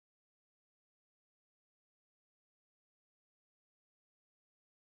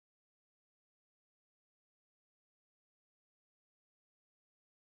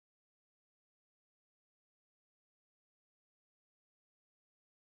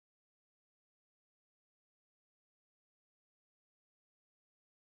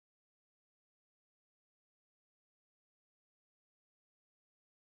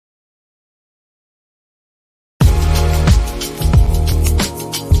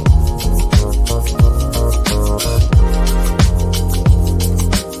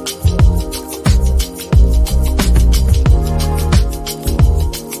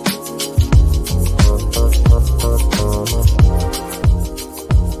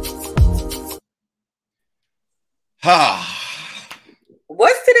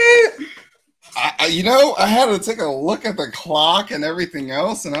What's today? I had to take a look at the clock and everything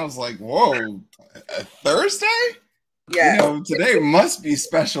else, and I was like, whoa, Thursday? Yeah. Today must be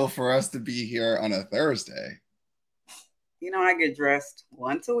special for us to be here on a Thursday. I get dressed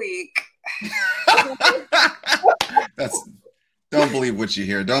once a week. That's Don't believe what you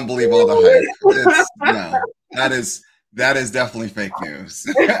hear. Don't believe all the hype. That is definitely fake news.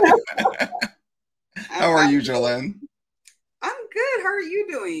 How are you, Jolene? I'm good. How are you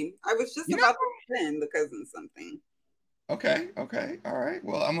doing? I was just You know, about to send the cousin something. okay, all right.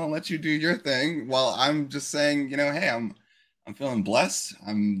 Well, I'm gonna let you do your thing while I'm just saying, hey, I'm feeling blessed.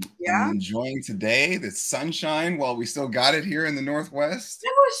 I'm Yeah. enjoying today, the sunshine while we still got it here in the Northwest.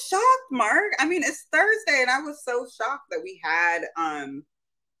 I was shocked, Mark. I mean, it's Thursday, and I was so shocked that we had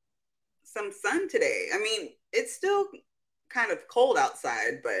some sun today. I mean, it's still kind of cold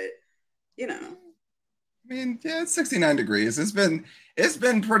outside, but you know. I mean, yeah, it's 69 degrees. It's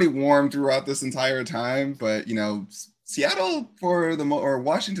been pretty warm throughout this entire time, but Seattle or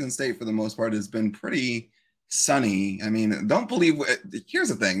Washington State for the most part has been pretty sunny. I mean, don't believe here's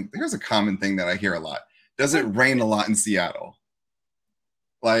the thing. Here's a common thing that I hear a lot. Does it rain a lot in Seattle?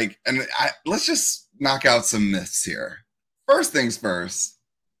 Let's just knock out some myths here. First things first,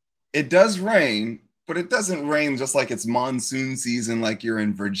 it does rain, but it doesn't rain just like it's monsoon season, like you're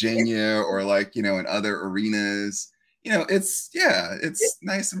in Virginia or in other arenas. It's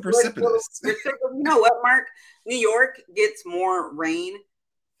nice and precipitous. You know what, Mark? New York gets more rain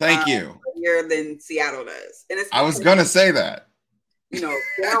Thank you. here than Seattle does, and I was gonna say that.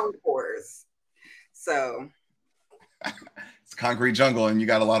 Downpours. So it's concrete jungle, and you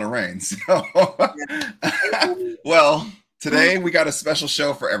got a lot of rain. So, well, today we got a special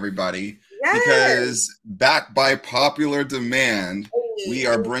show for everybody. Yes. Because backed by popular demand, we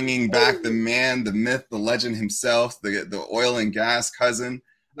are bringing back the man, the myth, the legend himself, the oil and gas cousin,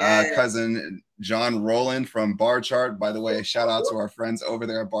 cousin John Rowland from Barchart. By the way, shout out to our friends over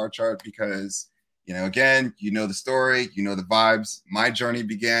there at Barchart because, again, the story, the vibes. My journey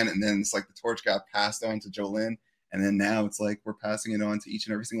began, and then it's like the torch got passed on to Jolene, and then now it's like we're passing it on to each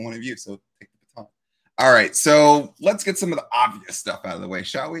and every single one of you. So take the baton. All right, so let's get some of the obvious stuff out of the way,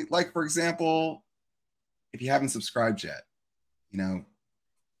 shall we? Like, for example, if you haven't subscribed yet,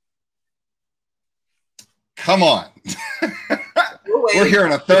 come on. We're here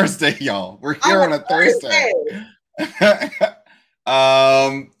on a Thursday, y'all. We're here on a Thursday.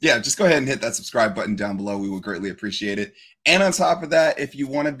 Just go ahead and hit that subscribe button down below. We would greatly appreciate it. And on top of that, if you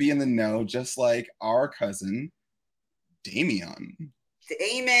want to be in the know, just like our cousin, Damien.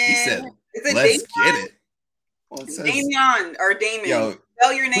 He said, let's get it. Well, it says, Damien or Damon. Yo,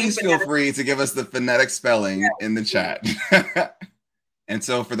 spell your name. Please feel free to give us the phonetic spelling in the chat. And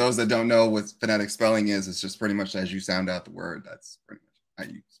so for those that don't know what phonetic spelling is, it's just pretty much as you sound out the word. That's pretty much how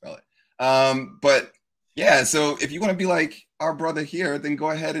you spell it. But yeah, so if you want to be like our brother here, then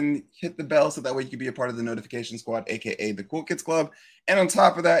go ahead and hit the bell so that way you can be a part of the notification squad, aka the Cool Kids Club. And on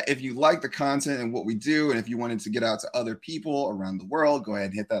top of that, if you like the content and what we do, and if you wanted to get out to other people around the world, go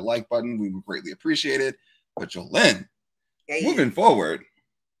ahead and hit that like button. We would greatly appreciate it. But Jolene, moving forward,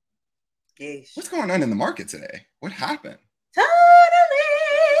 what's going on in the market today? What happened?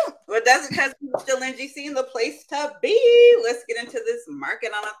 Totally. Well, that's because we're still in GC in the place to be. Let's get into this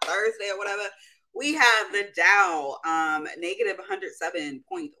market on a Thursday or whatever. We have the Dow negative 107.10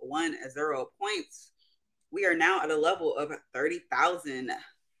 points. We are now at a level of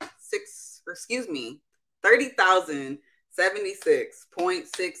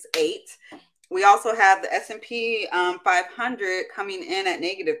 30,076.68. We also have the S&P 500 coming in at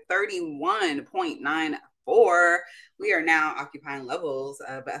negative 31.94. We are now occupying levels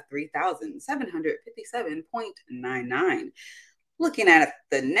of 3,757.99. Looking at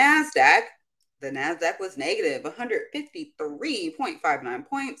the NASDAQ was negative 153.59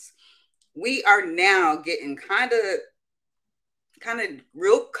 points. We are now getting kind of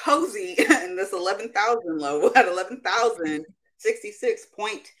real cozy in this 11,000 low at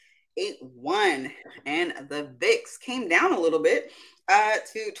 11,066.81, and the VIX came down a little bit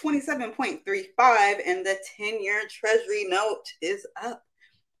to 27.35, and the 10-year Treasury note is up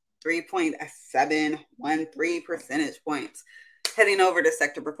 3.713 percentage points. Heading over to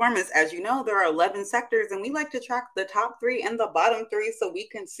sector performance, as you know, there are 11 sectors, and we like to track the top 3 and the bottom 3 so we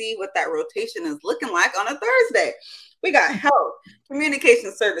can see what that rotation is looking like on a Thursday. We got health,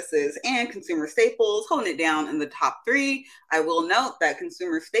 communication services, and consumer staples holding it down in the top 3. I will note that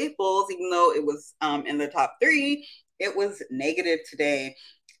consumer staples, even though it was in the top 3, it was negative today.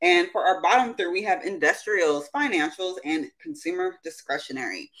 And for our bottom 3, we have industrials, financials, and consumer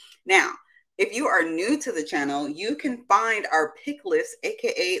discretionary. Now, If you are new to the channel, you can find our pick list,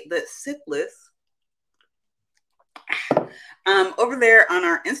 aka the sip list, over there on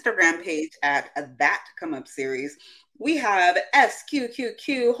our Instagram page at That Come Up Series. We have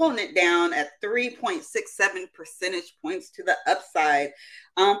SQQQ holding it down at 3.67 percentage points to the upside,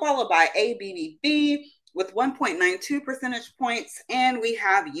 followed by ABBB with 1.92 percentage points, and we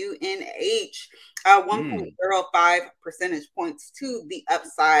have UNH 1.05 percentage points to the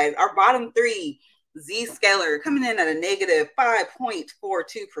upside. Our bottom three, Z-Scalar coming in at a negative 5.42%.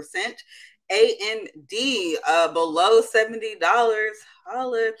 AND below $70,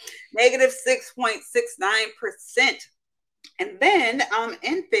 negative 6.69%. And then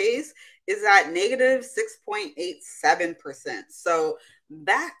Enphase is at negative 6.87%. So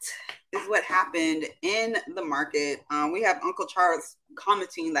that is what happened in the market. We have Uncle Charles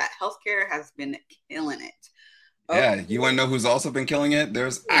commenting that healthcare has been killing it. Yeah, you want to know who's also been killing it?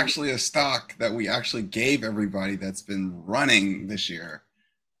 There's actually a stock that we actually gave everybody that's been running this year.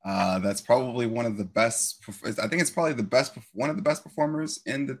 That's probably one of the best. I think it's probably one of the best performers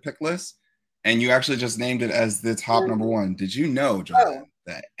in the pick list. And you actually just named it as the top number one. Did you know, John,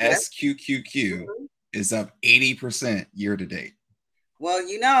 that SQQQ is up 80% year to date? Well,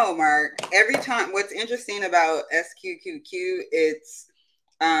 you know, Mark, every time, what's interesting about SQQQ, it's,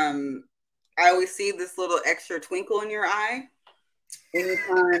 I always see this little extra twinkle in your eye.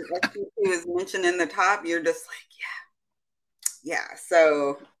 Anytime SQQ is mentioned in the top, you're just like, yeah.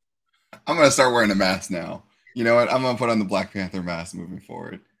 So I'm going to start wearing a mask now. You know what? I'm going to put on the Black Panther mask moving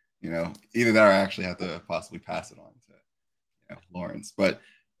forward. You know, either that or I actually have to possibly pass it on to Lawrence. But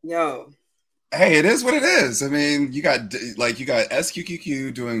hey, it is what it is. I mean, you got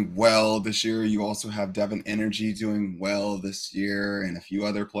SQQQ doing well this year. You also have Devon Energy doing well this year, and a few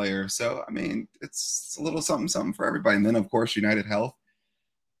other players. So I mean, it's a little something for everybody. And then of course, United Health.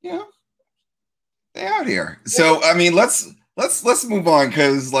 You know, they out here. So I mean, let's move on,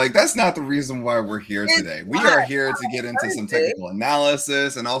 because like that's not the reason why we're here today. We are here to get into some technical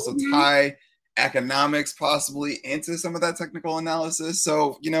analysis and also tie economics possibly into some of that technical analysis.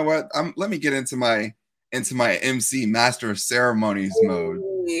 So you know what? Let me get into my MC Master of Ceremonies mode.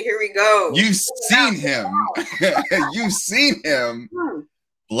 Here we go. You've seen him. You've seen him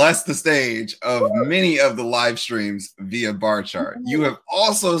bless the stage of many of the live streams via Barchart. You have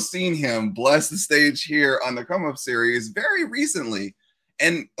also seen him bless the stage here on the Come Up series very recently.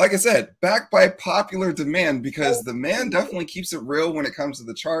 And like I said, backed by popular demand, because the man definitely keeps it real when it comes to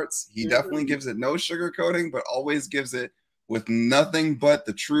the charts. He definitely gives it no sugarcoating, but always gives it with nothing but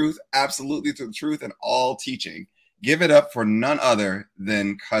the truth, absolutely the truth, and all teaching. Give it up for none other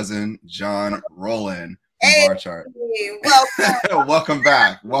than cousin John Rowland. Barchart. Welcome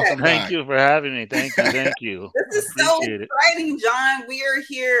back. Thank you for having me. Thank you. This is so exciting, John. We are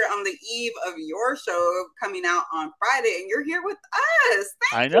here on the eve of your show coming out on Friday, and you're here with us.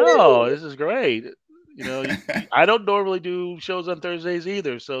 Thank you. This is great. You know, I don't normally do shows on Thursdays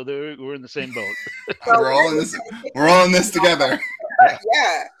either, so we're in the same boat. We're all in this. We're all in this together.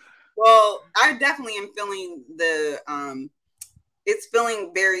 Yeah. Well, I definitely am feeling it's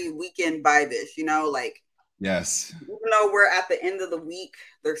feeling very weekend vibe-ish, you know, like. Yes. Even though we're at the end of the week,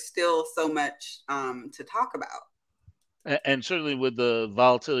 there's still so much to talk about. And certainly with the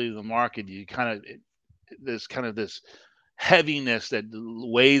volatility of the market, there's kind of this heaviness that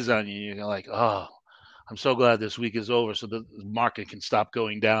weighs on you. You're like, oh, I'm so glad this week is over so the market can stop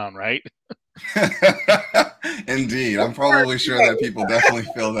going down, right? Indeed. I'm probably sure that people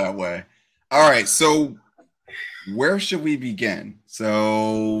definitely feel that way. All right. So where should we begin?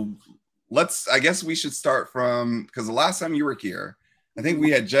 So I guess we should start from, because the last time you were here, I think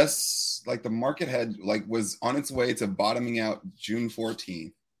we had just the market was on its way to bottoming out June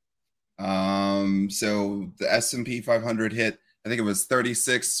 14th. So the S&P 500 hit, I think it was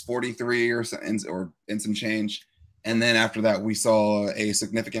 3643 or in some change. And then after that, we saw a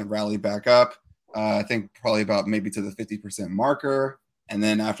significant rally back up. I think probably about maybe to the 50% marker. And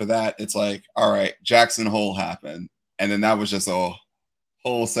then after that, it's like, all right, Jackson Hole happened. And then that was just a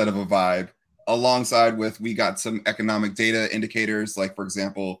whole set of a vibe, alongside with we got some economic data indicators, like for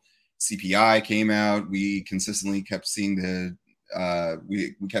example, CPI came out. We consistently kept seeing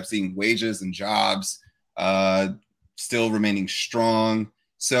we kept seeing wages and jobs still remaining strong.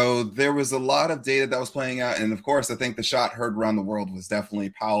 So there was a lot of data that was playing out. And of course, I think the shot heard around the world was definitely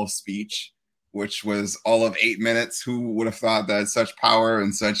Powell's speech, which was all of 8 minutes. Who would have thought that such power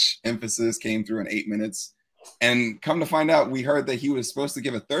and such emphasis came through in 8 minutes? And come to find out, we heard that he was supposed to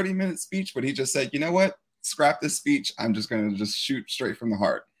give a 30-minute speech, but he just said, you know what? Scrap this speech. I'm just going to just shoot straight from the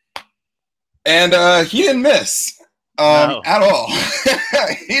heart. And he didn't miss. No. At all.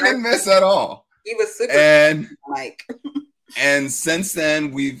 He didn't miss at all. He was super and like and since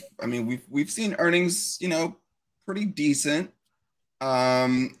then we've seen earnings, pretty decent.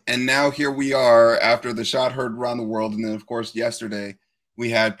 And now here we are after the shot heard around the world, and then of course yesterday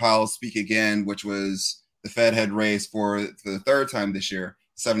we had Powell speak again, which was the Fed had raised for the third time this year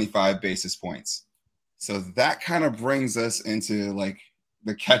 75 basis points. So that kind of brings us into like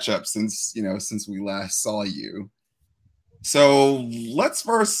the catch up since we last saw you. So let's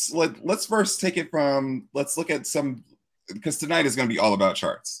first take it from, let's look at some, because tonight is going to be all about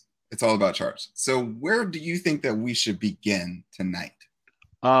charts. It's all about charts. So where do you think that we should begin tonight?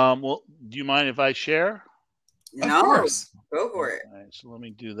 Well, do you mind if I share? No, of course. Go for it. All right, so let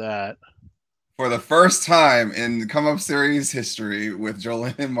me do that. For the first time in the Come Up series history with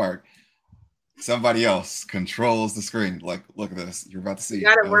Joel and Mark, somebody else controls the screen. Like, look at this. You're about to see. We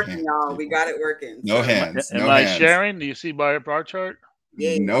got it working, y'all. We got it working. No hands. Am I sharing? Do you see my bar chart?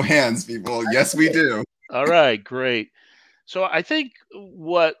 Yeah. No hands, people. Yes, we do. All right, great. So I think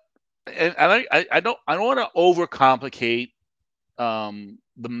I don't want to overcomplicate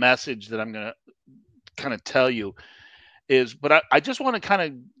the message that I'm going to kind of tell you is, but I just want to kind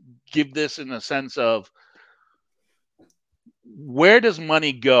of give this in a sense of where does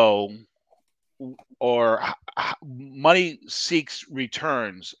money go, or money seeks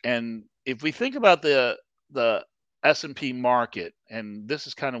returns. And if we think about the S&P market, and this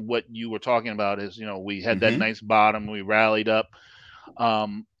is kind of what you were talking about, is, we had that nice bottom, we rallied up.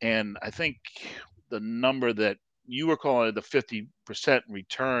 And I think the number that you were calling it, the 50%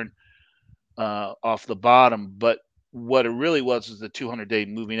 return off the bottom, but what it really was is the 200-day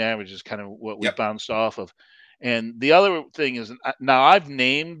moving average is kind of what we bounced off of. And the other thing is, now I've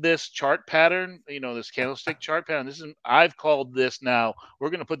named this chart pattern, this candlestick chart pattern. I've called this, now we're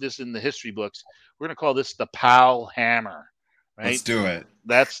going to put this in the history books. We're going to call this the Powell hammer, right? Let's do it.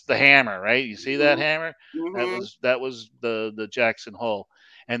 That's the hammer, right? You see that hammer? Mm-hmm. That was the Jackson Hole.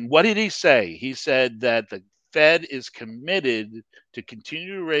 And what did he say? He said that the Fed is committed to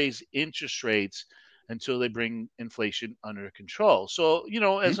continue to raise interest rates until they bring inflation under control. So,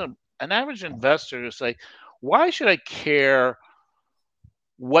 as an average investor, it's like, why should I care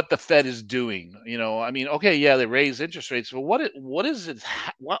what the Fed is doing? Okay, yeah, they raise interest rates, but what is it?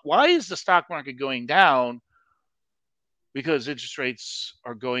 Why is the stock market going down? Because interest rates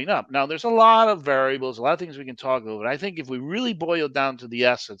are going up. Now, there's a lot of variables, a lot of things we can talk about. But I think if we really boil down to the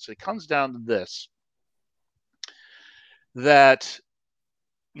essence, it comes down to this: that,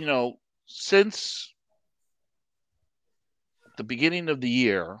 since the beginning of the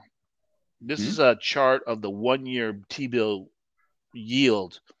year, this is a chart of the 1-year T-bill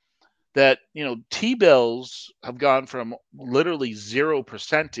yield, that, T-bills have gone from literally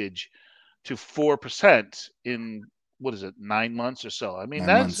 0% to 4% in, 9 months or so. I mean,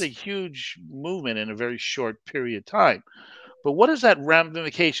 that's a huge movement in a very short period of time. But what is that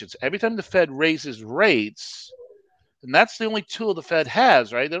ramifications? Every time the Fed raises rates, and that's the only tool the Fed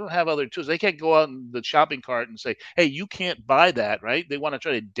has, right? They don't have other tools. They can't go out in the shopping cart and say, hey, you can't buy that, right? They want to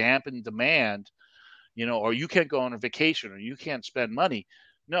try to dampen demand, or you can't go on a vacation, or you can't spend money.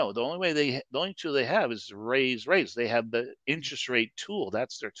 No, the only tool they have is to raise rates. They have the interest rate tool.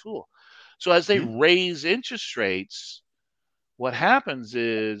 That's their tool. So as they raise interest rates, what happens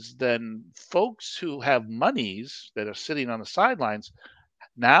is then folks who have monies that are sitting on the sidelines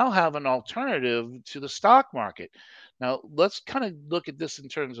now have an alternative to the stock market. Now, let's kind of look at this in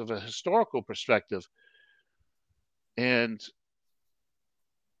terms of a historical perspective. And,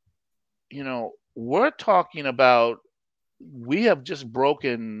 we're talking about, we have just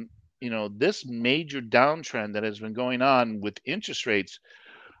broken, this major downtrend that has been going on with interest rates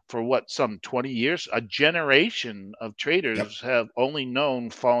for some 20 years. A generation of traders have only known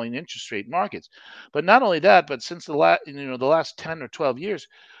falling interest rate markets. But not only that, but since the last 10 or 12 years,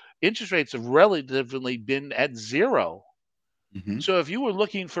 interest rates have relatively been at zero. So if you were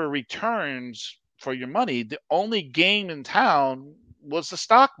looking for returns for your money, the only game in town was the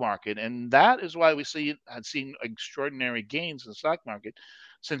stock market. And that is why we had seen extraordinary gains in the stock market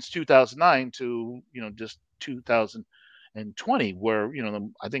since 2009 to, just 2020, where,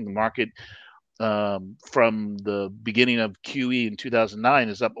 I think the market from the beginning of QE in 2009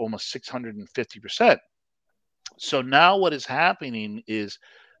 is up almost 650%. So now what is happening is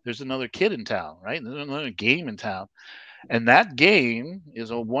there's another kid in town, right? There's another game in town. And that game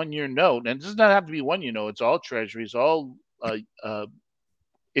is a 1-year note. And it does not have to be 1-year note. It's all treasuries, all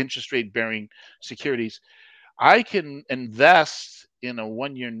interest rate bearing securities. I can invest in a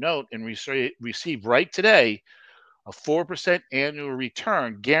 1-year note and receive right today a 4% annual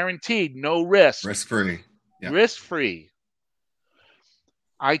return, guaranteed, no risk. Risk free. Yeah. risk-free.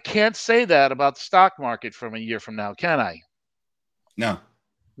 I can't say that about the stock market from a year from now, can I? No.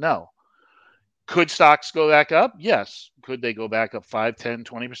 No. Could stocks go back up? Yes. Could they go back up 5, 10,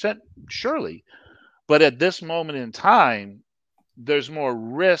 20%? Surely. But at this moment in time, there's more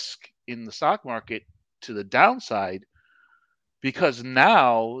risk in the stock market to the downside because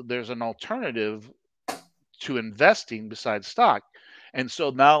now there's an alternative to investing besides stock. And so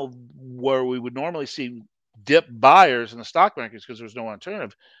now where we would normally see dip buyers in the stock markets because there's no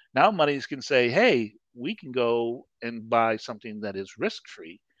alternative, now monies can say, hey, we can go and buy something that is risk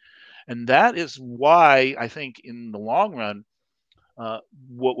free. And that is why I think in the long run, uh,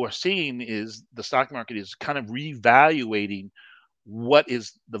 what we're seeing is the stock market is kind of reevaluating what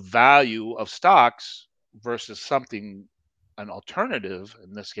is the value of stocks versus something, an alternative,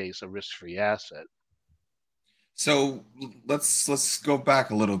 in this case, a risk free asset. So let's go back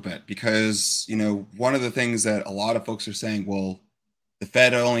a little bit because one of the things that a lot of folks are saying, well, the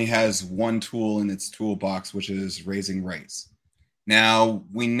Fed only has one tool in its toolbox, which is raising rates. Now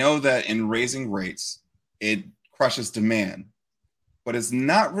we know that in raising rates, it crushes demand, but it's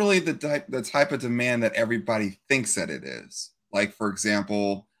not really the type of demand that everybody thinks that it is. Like, for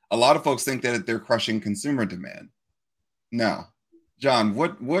example, a lot of folks think that they're crushing consumer demand. No. John,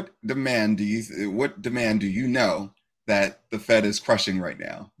 what demand do you know that the Fed is crushing right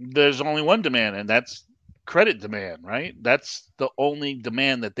now? There's only one demand, and that's credit demand, right? That's the only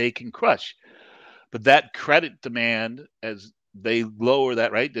demand that they can crush. But that credit demand, as they lower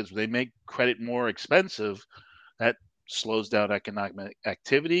that, right, as they make credit more expensive, that slows down economic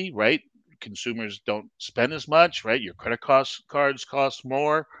activity, right? Consumers don't spend as much, right? Your cards cost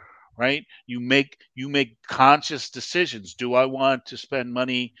more, right? You make conscious decisions. Do I want to spend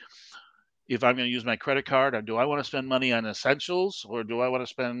money if I'm going to use my credit card, or do I want to spend money on essentials, or do I want to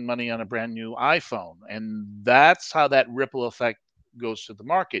spend money on a brand new iPhone? And that's how that ripple effect goes to the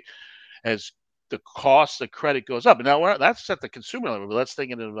market as the cost of credit goes up. And now that's at the consumer level, but let's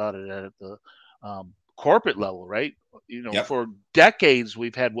think about it at the corporate level, right? Yep. For decades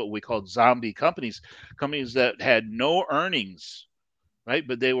we've had what we called zombie companies, companies that had no earnings, right?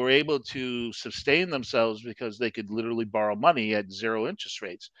 But they were able to sustain themselves because they could literally borrow money at zero interest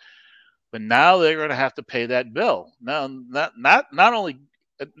rates. But now they're going to have to pay that bill. Now, not only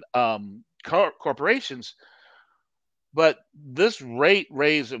corporations, but this rate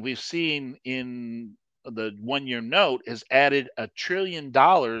raise that we've seen in the 1 year note has added $1 trillion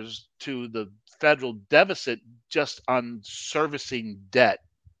to the federal deficit just on servicing debt.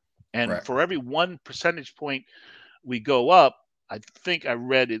 And Correct. for every 1 percentage point we go up, I think I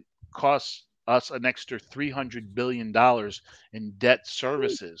read it costs us an extra $300 billion in debt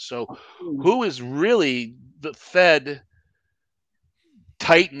services. So who is really the Fed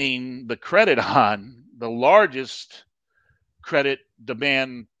tightening the credit on? The largest credit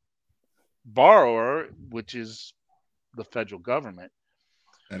demand borrower, which is the federal government.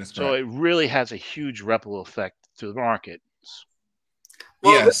 That is So correct. it really has a huge ripple effect to the markets.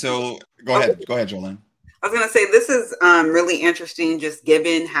 Well, Yeah. So go okay. ahead. Go ahead, Jolene. I was going to say this is really interesting, just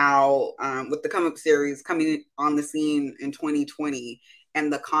given how with the come up series coming on the scene in 2020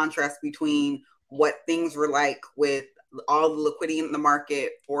 and the contrast between what things were like with all the liquidity in the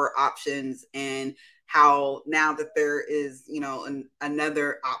market for options and how now that there is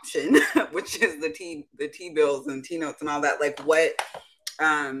another option which is the T bills and T notes and all that, like what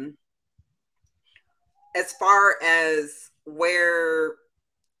as far as where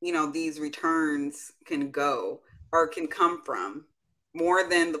these returns can go or can come from more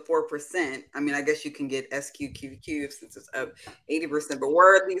than the 4%. I mean, I guess you can get SQQQ since it's up 80%, but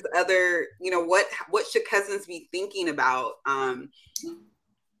where are these other, what should cousins be thinking about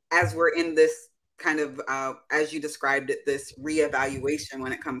as we're in this kind of, as you described it, this reevaluation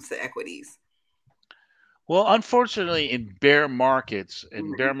when it comes to equities? Well, unfortunately, in bear markets and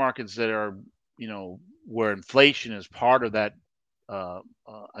Mm-hmm. bear markets that are, where inflation is part of that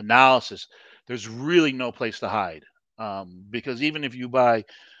analysis, there's really no place to hide. Because even if you buy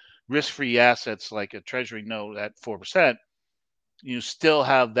risk-free assets like a treasury note at 4%, you still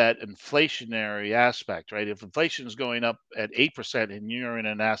have that inflationary aspect, right? If inflation is going up at 8% and you're in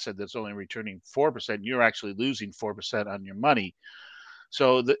an asset that's only returning 4%, you're actually losing 4% on your money.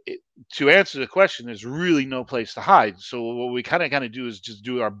 So to answer the question, there's really no place to hide. So what we kind of do is just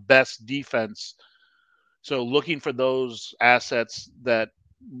do our best defense. So looking for those assets that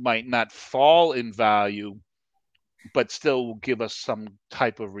might not fall in value, but still will give us some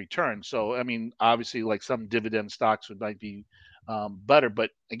type of return. So I mean, obviously, like some dividend stocks might be better.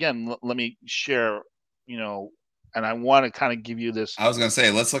 But again, let me share, you know, and I want to kind of give you this. I was going to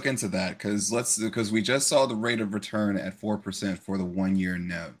say, let's look into that because we just saw the rate of return at 4% for the 1-year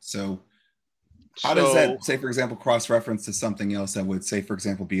note. So how does that, say, for example, cross-reference to something else that would, say, for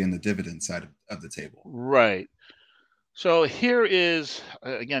example, be in the dividend side of the table? Right. So here is,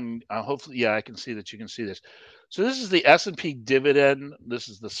 again, hopefully, yeah, I can see that you can see this. So this is the S&P dividend. This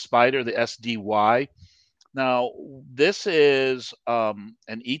is the SPDR, the SDY. Now, this is an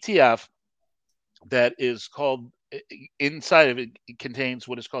ETF that is called, inside of it, it contains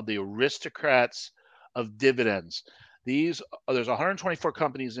what is called the aristocrats of dividends. There's 124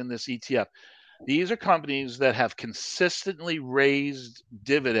 companies in this ETF. These are companies that have consistently raised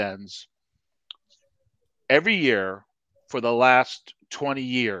dividends every year for the last 20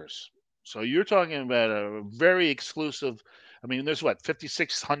 years. So you're talking about a very exclusive. I mean, there's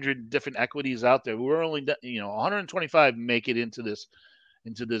 5,600 different equities out there. We're only 125 make it into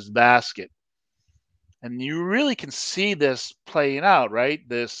this basket, and you really can see this playing out, right?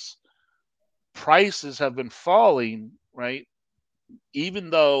 This prices have been falling, right? Even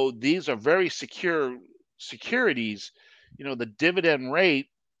though these are very secure securities, the dividend rate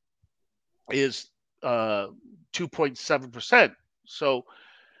is 2.7%. So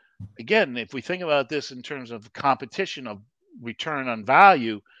again, if we think about this in terms of competition of return on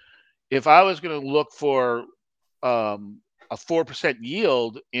value, if I was going to look for a 4%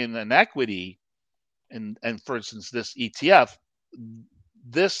 yield in an equity, and for instance, this ETF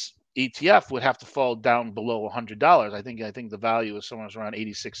would have to fall down below $100. I think the value is somewhere around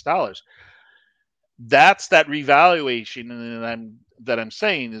 $86. That's that revaluation, and I'm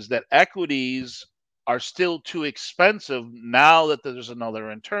saying is that equities are still too expensive now that there's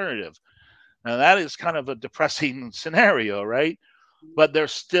another alternative. Now that is kind of a depressing scenario, right? But there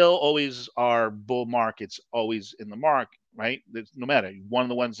still always are bull markets always in the market, right? There's, no matter, one of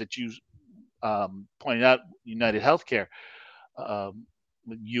the ones that you pointed out, United Healthcare,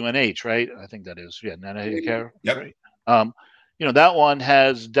 UNH, right? I think that is, yeah, United Healthcare. Yep. Right? That one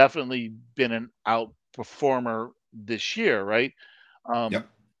has definitely been an outperformer this year, right? Yep.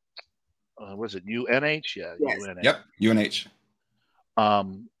 Was it UNH? Yeah, yes. UNH. Yep, UNH.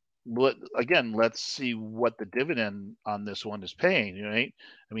 Again, let's see what the dividend on this one is paying, right?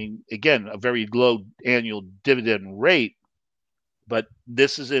 I mean, again, a very low annual dividend rate, but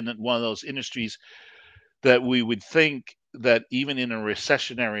this is in one of those industries that we would think that even in a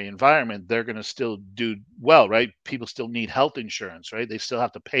recessionary environment, they're going to still do well, right? People still need health insurance, right? They still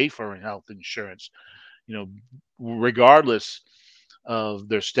have to pay for health insurance, regardless of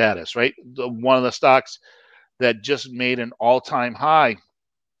their status, right? One of the stocks that just made an all-time high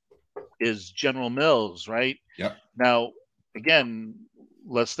is General Mills, right? Yep. Now, again,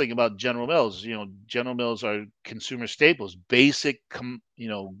 let's think about General Mills. General Mills are consumer staples, basic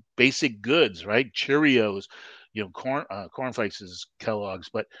goods, right? Cheerios, cornflakes is Kellogg's,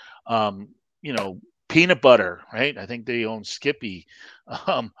 but peanut butter, right? I think they own Skippy.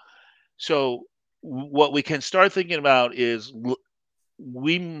 So what we can start thinking about is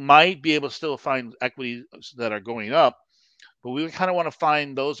we might be able to still find equities that are going up, but we kind of want to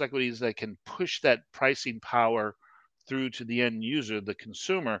find those equities that can push that pricing power through to the end user, the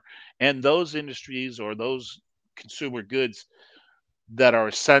consumer, and those industries or those consumer goods that are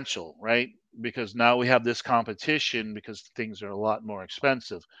essential, right? Because now we have this competition because things are a lot more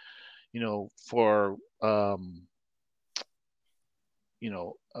expensive, for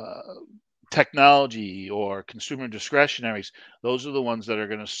technology or consumer discretionaries. Those are the ones that are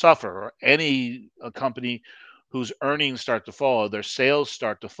going to suffer. Or any company whose earnings start to fall, their sales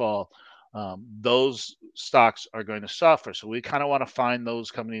start to fall, those stocks are going to suffer. So we kind of want to find those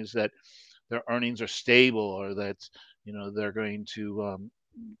companies that their earnings are stable, or that they're going to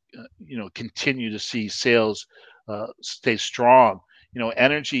continue to see sales stay strong.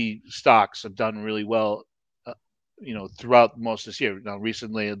 Energy stocks have done really well, throughout most of this year. Now,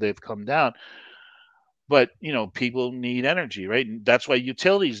 recently they've come down, but people need energy, right? And that's why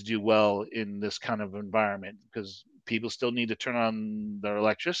utilities do well in this kind of environment, because people still need to turn on their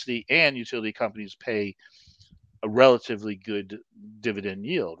electricity, and utility companies pay a relatively good dividend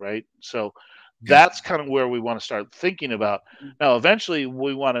yield, right? So that's kind of where we want to start thinking about. Now, eventually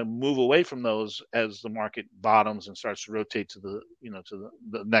we want to move away from those as the market bottoms and starts to rotate to the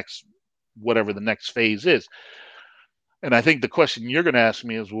next, whatever the next phase is. And I think the question you're going to ask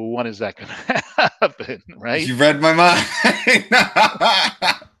me is, well, when is that going to happen, right? You read my mind.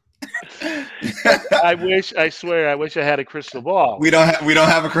 I swear I wish I had a crystal ball. We don't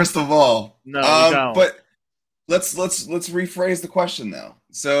have a crystal ball. No, we don't. But let's rephrase the question though.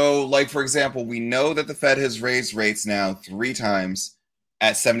 So, like, for example, we know that the Fed has raised rates now 3 times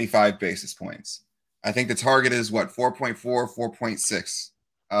at 75 basis points. I think the target is what, 4.4,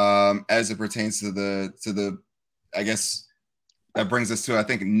 4.6, as it pertains to the, I guess that brings us to, I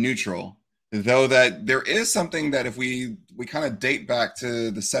think, neutral. Though that there is something that if we kind of date back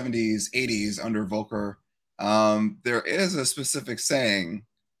to the 70s, 80s under Volcker, there is a specific saying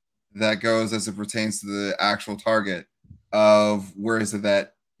that goes as it pertains to the actual target of where is it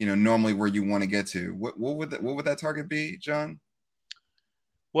that, normally where you want to get to. What would that target be, John?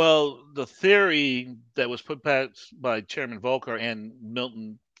 Well, the theory that was put past by Chairman Volcker and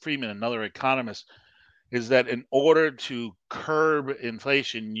Milton Friedman, another economist, is that in order to curb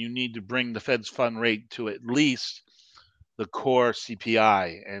inflation, you need to bring the Fed's fund rate to at least the core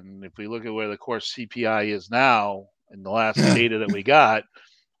CPI. And if we look at where the core CPI is now, in the last data that we got,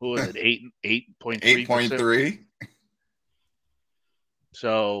 what was it, 8.3%? 8.3.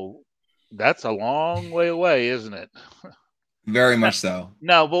 So that's a long way away, isn't it? Very much so.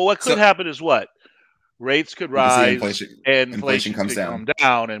 No, but what could happen is what? Rates could rise and inflation could come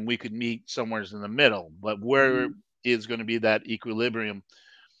down, and we could meet somewhere in the middle. But where is going to be that equilibrium?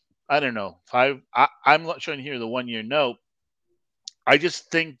 I don't know. I'm not showing here the 1 year note. I just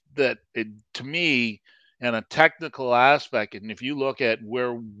think that to me, in a technical aspect, and if you look at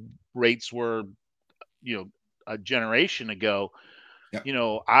where rates were, a generation ago,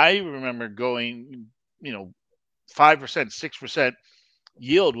 I remember going, 5%, 6%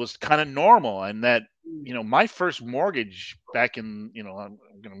 yield was kind of normal, and that my first mortgage back in I'm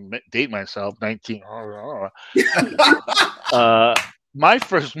going to date myself 19 my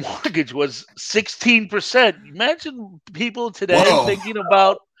first mortgage was 16%. Imagine people today thinking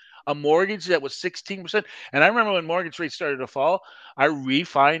about a mortgage that was 16%. And I remember when mortgage rates started to fall, I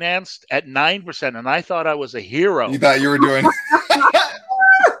refinanced at 9%, and I thought I was a hero. You thought you were doing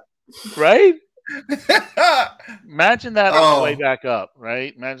right? Imagine that on the way back up,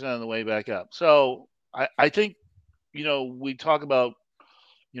 right? Imagine that on the way back up. So I think, we talk about,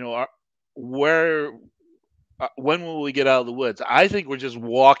 when will we get out of the woods? I think we're just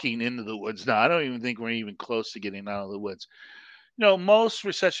walking into the woods now. I don't even think we're even close to getting out of the woods. Most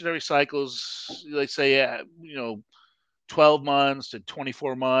recessionary cycles, they say, 12 months to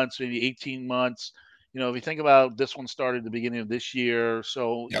 24 months, maybe 18 months. If you think about this one started at the beginning of this year,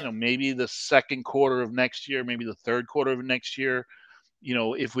 so maybe the second quarter of next year, maybe the third quarter of next year,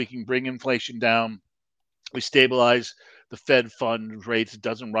 if we can bring inflation down, we stabilize the Fed fund rates, it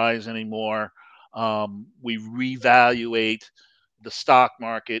doesn't rise anymore. We reevaluate the stock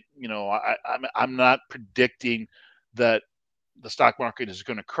market. I'm not predicting that the stock market is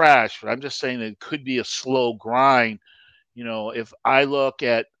going to crash, but I'm just saying that it could be a slow grind. If I look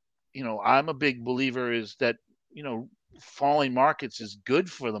at, I'm a big believer is that, falling markets is good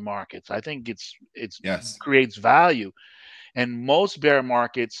for the markets. I think it's creates value. And most bear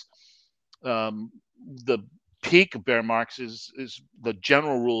markets, the peak of bear markets is the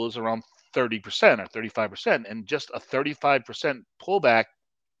general rule is around 30% or 35%, and just a 35% pullback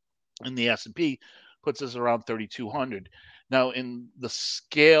in the S&P puts us around 3,200. Now, in the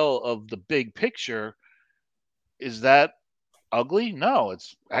scale of the big picture, is that ugly? No,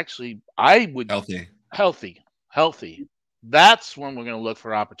 it's actually, I would healthy. That's when we're going to look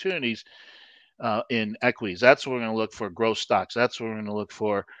for opportunities in equities. That's when we're going to look for growth stocks. That's what we're going to look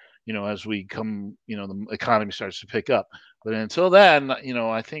for, as we come, the economy starts to pick up. But until then,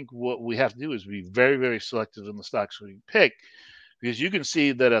 I think what we have to do is be very, very selective in the stocks we pick, because you can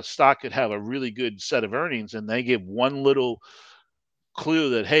see that a stock could have a really good set of earnings and they give one little clue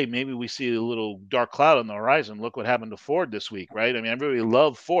that, hey, maybe we see a little dark cloud on the horizon. Look what happened to Ford this week, right? I mean, everybody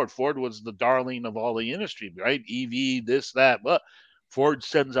loved Ford. Ford was the darling of all the industry, right? EV, this, that, but Ford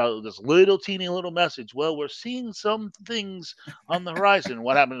sends out this little teeny little message. Well, we're seeing some things on the horizon.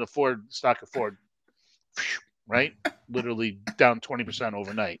 What happened to Ford, stock of Ford? Right? Literally down 20%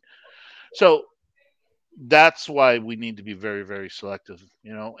 overnight. So that's why we need to be very, very selective,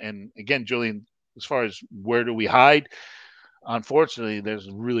 And again, Julian, as far as where do we hide? Unfortunately, there's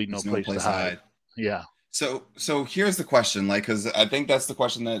really no place to hide. Yeah. So here's the question, because I think that's the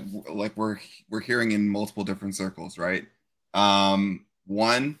question that we're hearing in multiple different circles, right?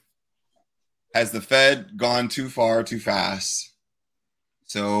 One, has the Fed gone too far too fast?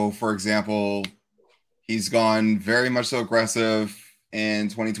 So, for example, he's gone very much so aggressive in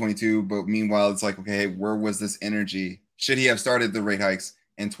 2022, but meanwhile, it's like, okay, where was this energy? Should he have started the rate hikes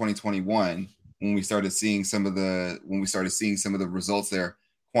in 2021 when we started seeing some of the results there?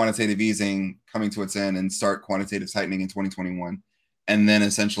 Quantitative easing coming to its end and start quantitative tightening in 2021, and then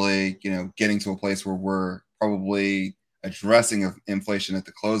essentially, getting to a place where we're probably addressing of inflation at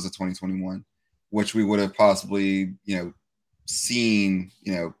the close of 2021, which we would have possibly, seen,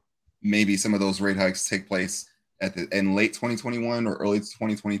 maybe some of those rate hikes take place in late 2021 or early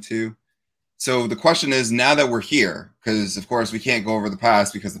 2022. So the question is, now that we're here, because of course we can't go over the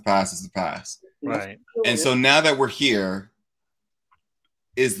past because the past is the past. Right. And so now that we're here,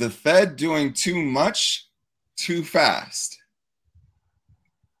 is the Fed doing too much, too fast?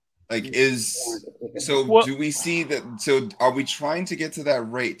 Like, do we see that? So are we trying to get to that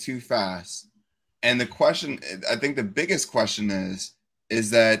rate too fast? And the question, I think the biggest question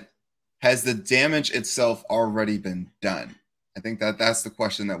is that, has the damage itself already been done? I think that's the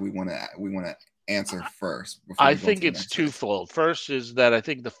question that we want to answer first. I think it's twofold. First is that I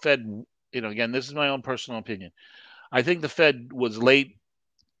think the Fed, again, this is my own personal opinion. I think the Fed was late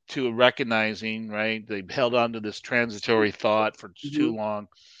to recognizing, right? They held on to this transitory thought for too long.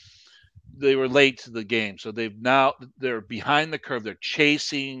 They were late to the game. So they're behind the curve. They're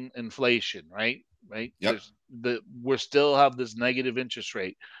chasing inflation, right? Right. Yep. We still have this negative interest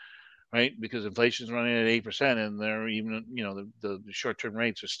rate, right? Because inflation is running at 8%, and they're even, the short-term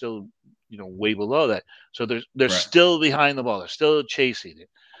rates are still, way below that. So they're still behind the ball. They're still chasing it.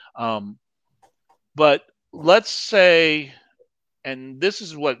 But let's say, and this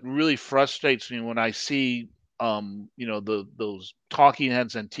is what really frustrates me when I see, those talking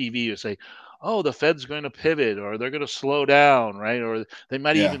heads on TV who say, "Oh, the Fed's going to pivot, or they're going to slow down, right? Or they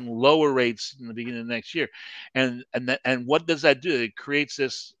might even lower rates in the beginning of next year." And what does that do? It creates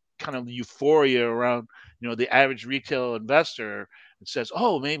this kind of euphoria around, the average retail investor. It says,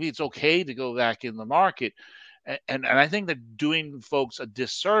 "Oh, maybe it's okay to go back in the market," and I think they're doing folks a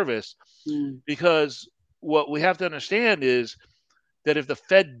disservice, because what we have to understand is that if the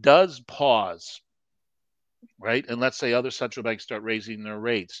Fed does pause, right, and let's say other central banks start raising their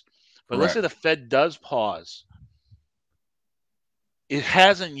rates, but let's say the Fed does pause, it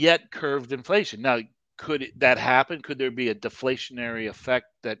hasn't yet curved inflation. Now, could that happen? Could there be a deflationary effect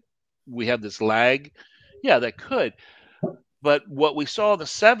that we have this lag? Yeah, that could. But what we saw in the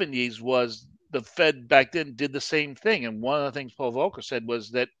 70s was the Fed back then did the same thing. And one of the things Paul Volcker said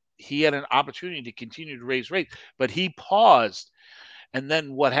was that he had an opportunity to continue to raise rates, but he paused. And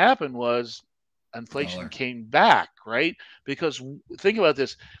then what happened was inflation came back, right? Because think about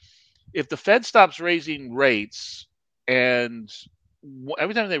this. If the Fed stops raising rates, and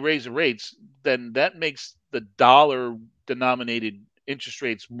every time they raise the rates, then that makes the dollar denominated interest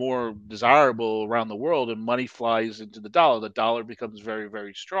rates more desirable around the world, and money flies into the dollar. The dollar becomes very,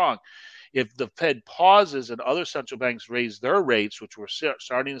 very strong. If the Fed pauses and other central banks raise their rates, which we're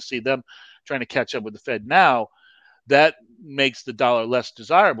starting to see them trying to catch up with the Fed now, that makes the dollar less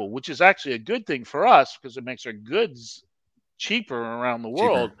desirable, which is actually a good thing for us because it makes our goods cheaper around the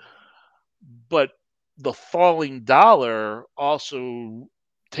world. But the falling dollar also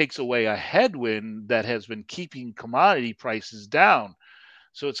takes away a headwind that has been keeping commodity prices down.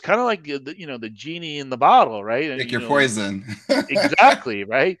 So it's kind of like the genie in the bottle, right? Pick your poison. Exactly,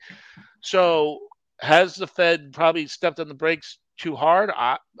 right? So has the Fed probably stepped on the brakes too hard?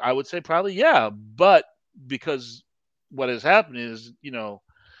 I would say probably, yeah. But because what has happened is,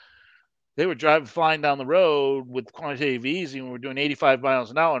 they were flying down the road with quantitative easing, and we're doing 85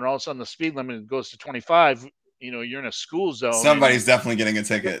 miles an hour, and all of a sudden the speed limit goes to 25. You're in a school zone. Somebody's definitely getting a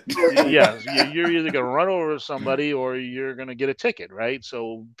ticket. Yeah, you're either going to run over somebody or you're going to get a ticket, right?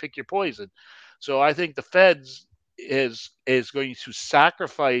 So pick your poison. So I think the Fed's is going to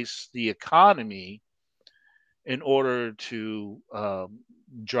sacrifice the economy in order to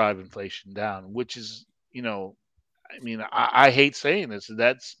drive inflation down, which is, I hate saying this.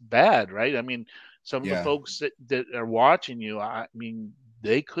 That's bad, right? I mean, some of the folks that are watching you,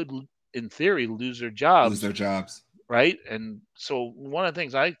 they could, in theory, lose their jobs. Right? And so one of the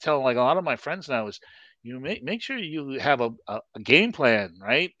things I tell like a lot of my friends now is, make sure you have a game plan,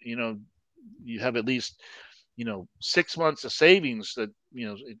 right? You have at least, 6 months of savings that,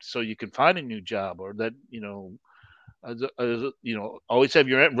 so you can find a new job, or that, always have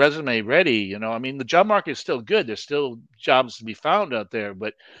your resume ready. The job market is still good. There's still jobs to be found out there,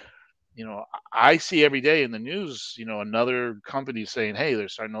 but I see every day in the news, another company saying, "Hey, they're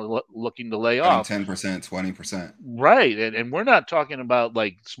starting to looking to lay off 10%, 20%." Right, and we're not talking about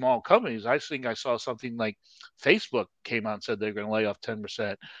like small companies. I think I saw something like Facebook came out and said they're going to lay off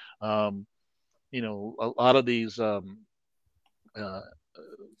 10%. A lot of these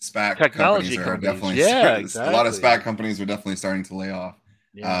SPAC technology companies are definitely, exactly. A lot of SPAC companies are definitely starting to lay off,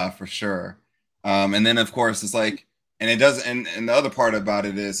 for sure. And then of course it's like, and it does, and the other part about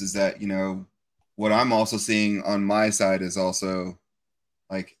it is that what I'm also seeing on my side is also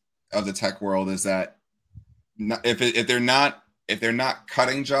like of the tech world is that if if they're not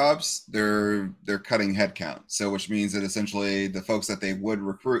cutting jobs, they're cutting headcount. So which means that essentially the folks that they would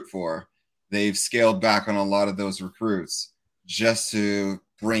recruit for, they've scaled back on a lot of those recruits just to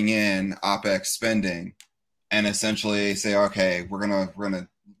bring in OpEx spending and essentially say, okay, we're gonna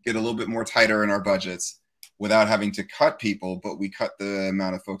get a little bit more tighter in our budgets without having to cut people, but we cut the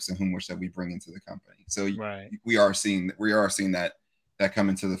amount of folks in whom that we bring into the company. So Right. we are seeing that come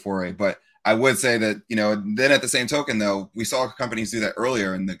into the foray. But I would say that, then at the same token, though, we saw companies do that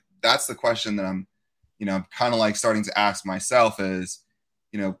earlier. And that's the question that I'm kind of like starting to ask myself is,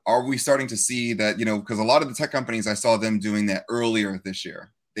 are we starting to see that, because a lot of the tech companies, I saw them doing that earlier this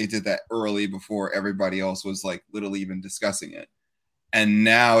year. They did that early before everybody else was like literally even discussing it. And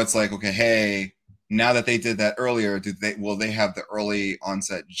now it's like, okay, hey, now that they did that earlier, will they have the early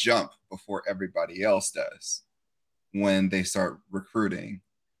onset jump before everybody else does when they start recruiting?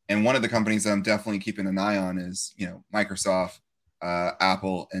 And one of the companies that I'm definitely keeping an eye on is, Microsoft,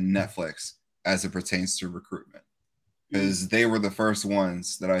 Apple, and Netflix as it pertains to recruitment, because they were the first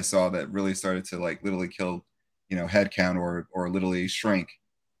ones that I saw that really started to like literally kill, headcount or literally shrink.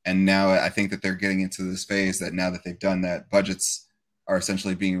 And now I think that they're getting into this phase that now that they've done that, budgets are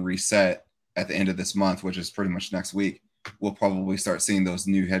essentially being reset at the end of this month, which is pretty much next week. We'll probably start seeing those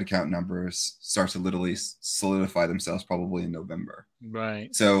new headcount numbers start to literally solidify themselves probably in November.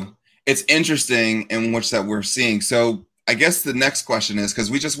 Right. So it's interesting in which that we're seeing. So I guess the next question is, because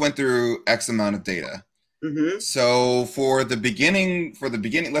we just went through X amount of data. Mm-hmm. So for the beginning,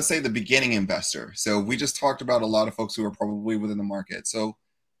 let's say the beginning investor. So we just talked about a lot of folks who are probably within the market. So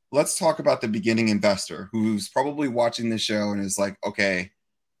let's talk about the beginning investor who's probably watching this show and is like, okay,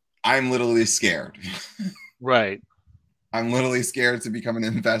 I'm literally scared. Right. I'm literally scared to become an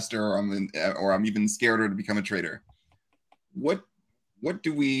investor, or I'm even scared to become a trader. What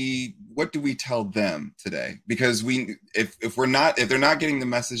do we tell them today? Because if they're not getting the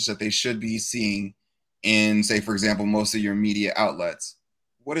message that they should be seeing in, say, for example, most of your media outlets,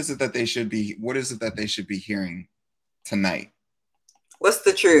 what is it that they should be hearing tonight? What's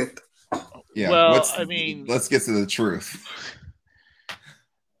the truth? Yeah. Well, let's get to the truth.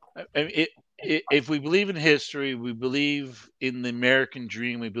 If we believe in history, we believe in the American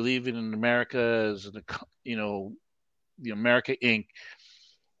dream, we believe in America as the America Inc.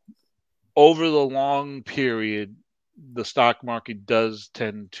 Over the long period, the stock market does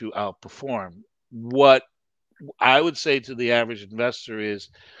tend to outperform. What I would say to the average investor is,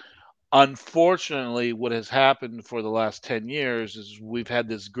 unfortunately, what has happened for the last 10 years is we've had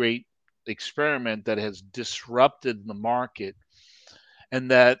this great experiment that has disrupted the market,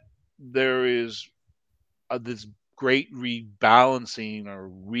 and that there is this great rebalancing or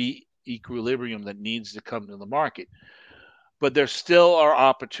re-equilibrium that needs to come to the market. But there still are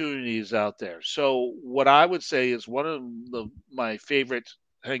opportunities out there. So what I would say is one of my favorite.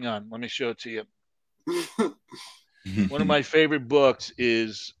 Hang on, let me show it to you. One of my favorite books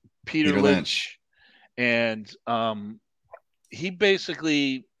is Peter Lynch, and he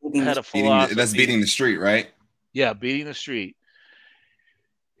basically had a philosophy. That's Beating the Street, right? Yeah, Beating the Street.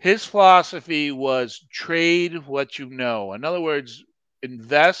 His philosophy was trade what you know. In other words,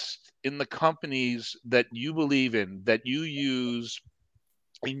 invest in the companies that you believe in, that you use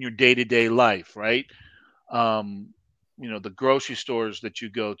in your day-to-day life, right? The grocery stores that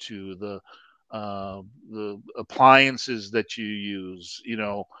you go to, the appliances that you use.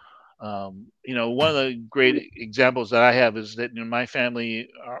 One of the great examples that I have is that in my family,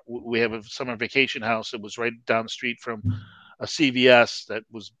 we have a summer vacation house that was right down the street from a CVS that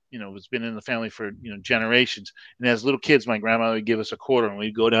was, has been in the family for, generations. And as little kids, my grandma would give us a quarter and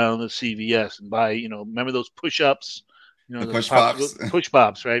we'd go down to the CVS and buy, remember those push-ups? The push pops? Push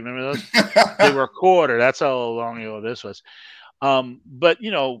pops, right? Remember those? They were a quarter. That's how long ago this was. But,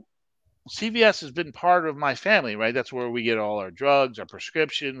 CVS has been part of my family, right? That's where we get all our drugs, our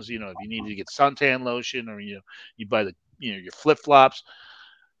prescriptions. If you need to get suntan lotion, or you buy the your flip flops.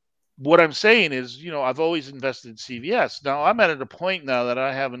 What I'm saying is, I've always invested in CVS. Now I'm at a point now that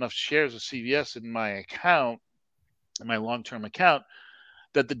I have enough shares of CVS in my account, in my long-term account,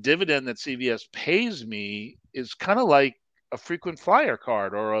 that the dividend that CVS pays me is kind of like a frequent flyer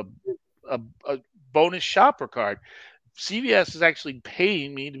card or a bonus shopper card. CVS is actually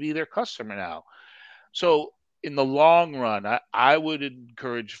paying me to be their customer now. So in the long run, I would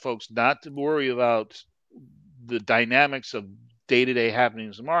encourage folks not to worry about the dynamics of day-to-day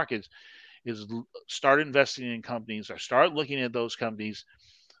happenings in the markets, is start investing in companies or start looking at those companies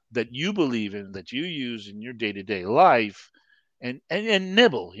that you believe in, that you use in your day-to-day life, and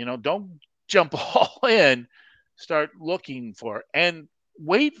nibble. Don't jump all in. Start looking for and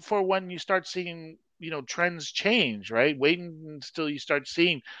wait for when you start seeing trends change, right? Wait until you start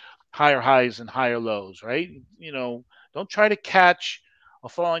seeing higher highs and higher lows, right? Don't try to catch a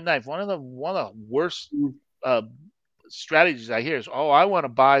falling knife. One of the worst uh, strategies I hear is, oh, I want to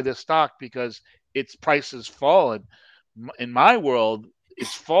buy this stock because its price has fallen. In my world,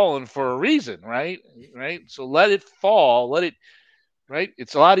 it's fallen for a reason, right? Right. So let it fall. Let it. Right.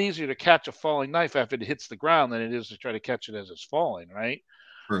 It's a lot easier to catch a falling knife after it hits the ground than it is to try to catch it as it's falling, right?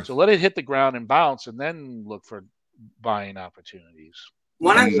 So Truth. let it hit the ground and bounce, and then look for buying opportunities.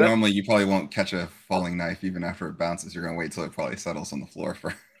 And normally you probably won't catch a falling knife even after it bounces. You're going to wait till it probably settles on the floor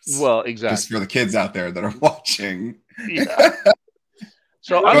first. Well, exactly. Just for the kids out there that are watching. Yeah.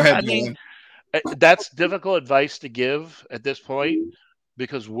 So Go ahead, I mean, that's difficult advice to give at this point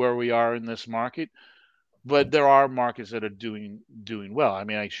because where we are in this market. But there are markets that are doing well. I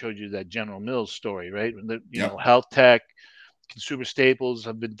mean, I showed you that General Mills story, right? Yep. Health tech, consumer staples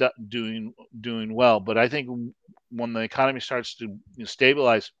have been doing well. But I think when the economy starts to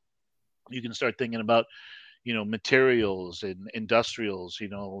stabilize, you can start thinking about materials and industrials.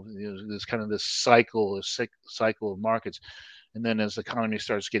 There's kind of this cycle of markets. And then as the economy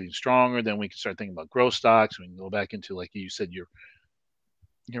starts getting stronger, then we can start thinking about growth stocks. We can go back into, like you said,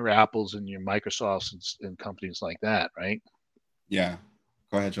 your Apples and your Microsofts and companies like that, right? Yeah.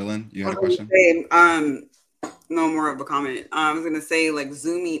 Go ahead, Jolene. You had a question? No more of a comment. I was going to say, like,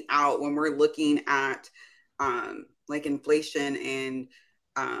 zooming out when we're looking at like inflation and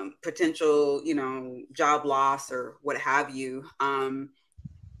potential, job loss or what have you.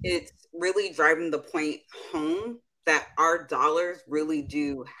 It's really driving the point home that our dollars really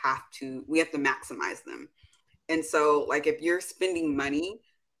we have to maximize them. And so, like, if you're spending money,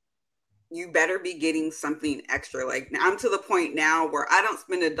 you better be getting something extra. Like, I'm to the point now where I don't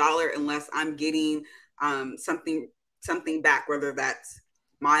spend $1 unless I'm getting something back, whether that's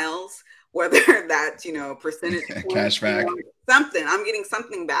miles, whether that's percentage cash back, something. I'm getting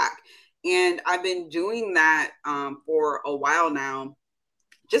something back, and I've been doing that for a while now,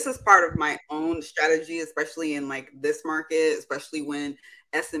 just as part of my own strategy, especially in like this market, especially when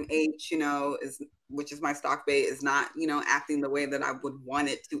SMH, which is my stock bait, is not, acting the way that I would want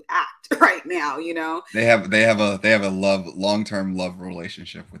it to act right now. They have a long-term love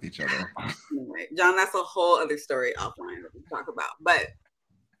relationship with each other. Anyway, John, that's a whole other story offline that we talk about. But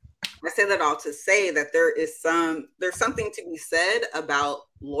I say that all to say that there's something to be said about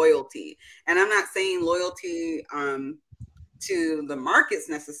loyalty. And I'm not saying loyalty to the markets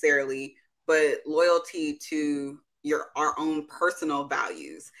necessarily, but loyalty to our own personal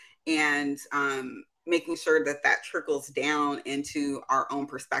values, and making sure that trickles down into our own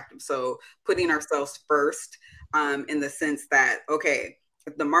perspective. So putting ourselves first, in the sense that, okay,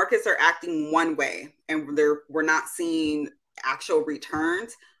 if the markets are acting one way and we're not seeing actual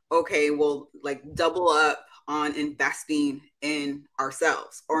returns, okay, well, like, double up on investing in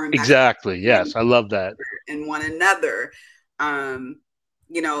ourselves or exactly. Yes, I love that. in one another.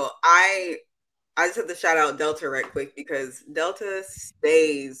 I just have to shout out Delta right quick, because Delta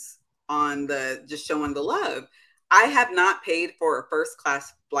stays on just showing the love. I have not paid for a first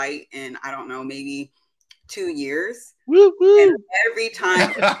class flight in, I don't know, maybe 2 years. Woo, woo. And every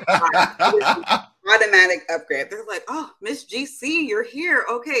time automatic upgrade, they're like, "Oh, Miss GC, you're here.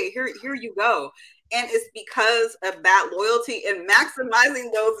 Okay, here you go." And it's because of that loyalty and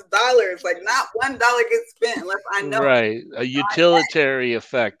maximizing those dollars. Like, not $1 gets spent unless I know. Right. A utilitarian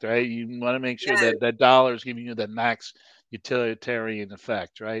effect, right? You want to make sure that dollar is giving you that max utilitarian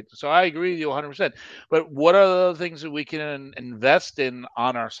effect, right? So I agree with you 100%. But what are the things that we can invest in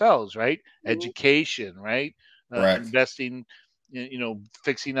on ourselves, right? Mm-hmm. Education, right? Investing,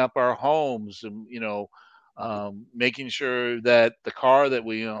 fixing up our homes, and, making sure that the car that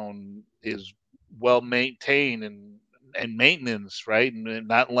we own is well maintained and maintenance, right? And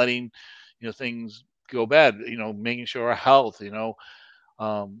not letting, things go bad, making sure our health,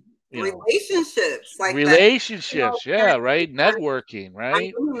 relationships, like relationships, yeah, right. Networking, right.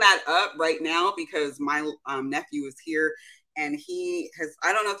 I'm bringing that up right now because my nephew is here, and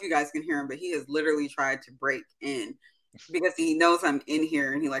I don't know if you guys can hear him, but he has literally tried to break in because he knows I'm in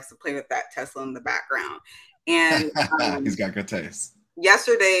here, and he likes to play with that Tesla in the background. And he's got good taste.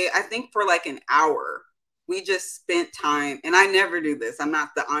 Yesterday, I think for like an hour, we just spent time, and I never do this. I'm not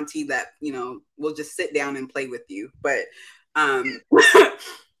the auntie that, will just sit down and play with you, but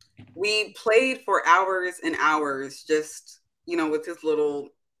we played for hours and hours, just, with his little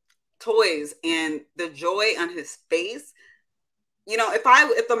toys, and the joy on his face,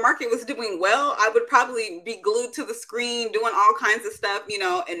 if the market was doing well, I would probably be glued to the screen doing all kinds of stuff,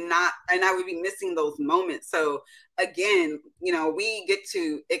 and I would be missing those moments. So again, we get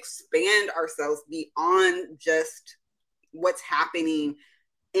to expand ourselves beyond just what's happening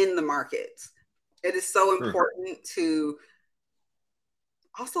in the markets. It is so important to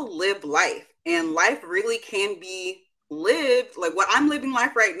also live life, and life really can be lived like what I'm living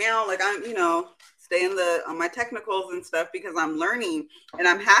life right now. Like I'm, staying on my technicals and stuff because I'm learning, and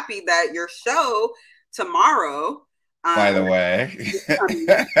I'm happy that your show tomorrow, by the way, and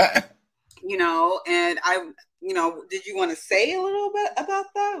did you want to say a little bit about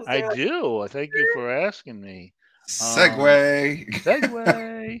that? I do. Thank you for asking me. Segue.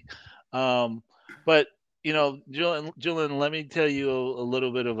 But Julian, let me tell you a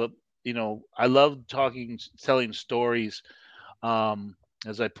little bit of I love telling stories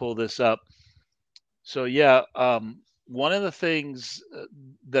as I pull this up. So yeah, one of the things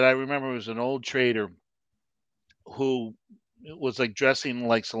that I remember was an old trader who was like dressing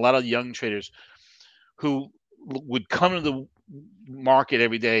like a lot of young traders who would come to the market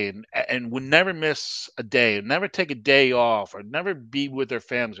every day and would never miss a day, never take a day off, or never be with their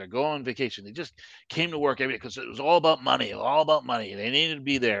families or go on vacation. They just came to work every day because it was all about money, all about money. They needed to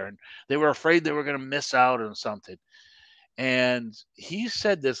be there, and they were afraid they were going to miss out on something. And he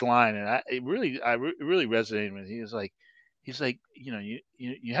said this line, and it really resonated with me. He's like,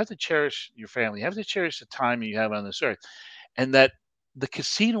 you have to cherish your family. You have to cherish the time you have on this earth, and that the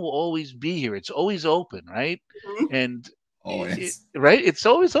casino will always be here. It's always open, right? Mm-hmm. And always. right, it's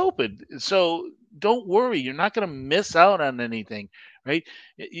always open. So don't worry, you're not going to miss out on anything, right?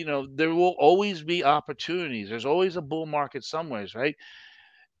 There will always be opportunities. There's always a bull market somewheres, right?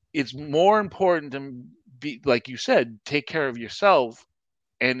 It's more important to be, like you said, take care of yourself.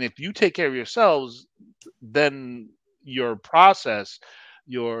 And if you take care of yourselves, then your process,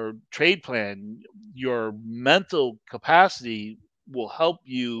 your trade plan, your mental capacity will help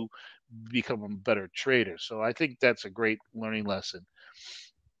you become a better trader. So I think that's a great learning lesson.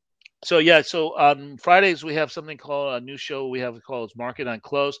 So yeah, so on Fridays we have something called a new show we have called Market on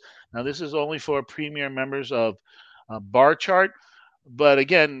Close. Now this is only for premier members of Barchart, but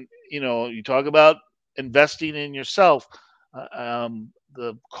again, you talk about investing in yourself.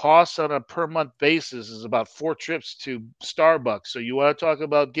 The cost on a per month basis is about 4 trips to Starbucks. So you want to talk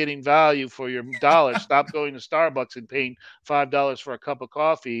about getting value for your dollar? Stop going to Starbucks and paying $5 for a cup of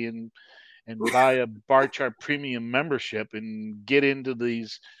coffee and buy a Barchart premium membership and get into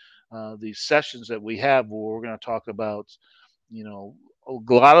these sessions that we have where we're going to talk about, a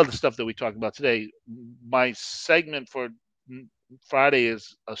lot of the stuff that we talked about today. My segment for Friday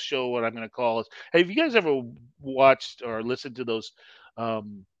is a show, what I'm going to call is, hey, have you guys ever watched or listened to those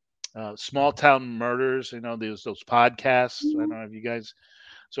small town murders? Those podcasts. I don't know if you guys.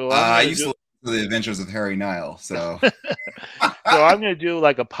 So I used to listen to The Adventures of Harry Nile. So, so I'm going to do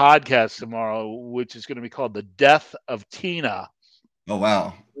like a podcast tomorrow, which is going to be called "The Death of Tina." Oh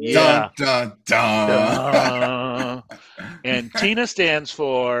wow! Yeah. Dun, dun, dun. And Tina stands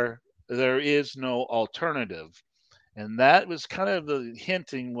for "There is no alternative." And that was kind of the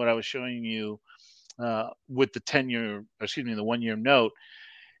hinting what I was showing you with the 1-year note,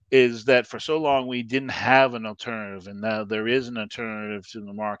 is that for so long we didn't have an alternative, and now there is an alternative to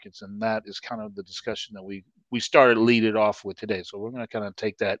the markets, and that is kind of the discussion that we started to lead it off with today. So we're going to kind of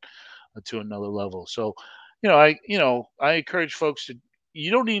take that to another level. So, I encourage folks to. You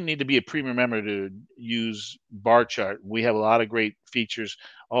don't even need to be a premium member to use Barchart. We have a lot of great features.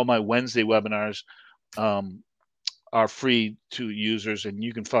 All my Wednesday webinars are free to users, and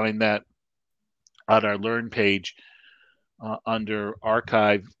you can find that on our Learn page under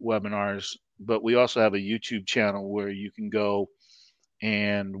archive webinars. But we also have a YouTube channel where you can go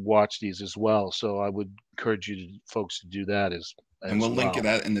and watch these as well. So I would encourage folks to do that as and we'll link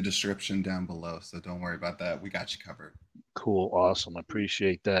that in the description down below. So don't worry about that. We got you covered. Cool. Awesome. I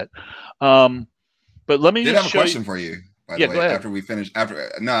appreciate that. But let me I have a question for you, by the way, go ahead. after we finish. I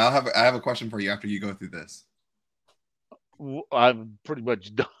have a question for you after you go through this. I'm pretty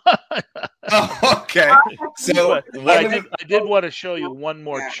much done. Oh, okay. So but I did want to show you one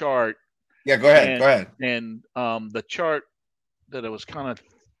more chart. Yeah, go ahead. And the chart that I was kind of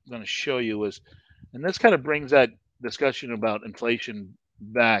going to show you was, and this kind of brings that discussion about inflation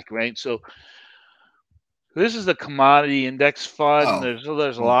back, right? So this is the commodity index fund. Oh,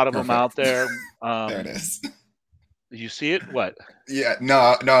 there's a lot of them out there. There it is. You see it? What? Yeah,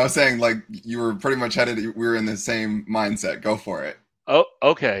 no, I was saying like you were pretty much headed. We were in the same mindset. Go for it. Oh,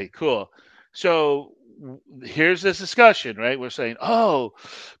 okay, cool. So here's this discussion, right? We're saying,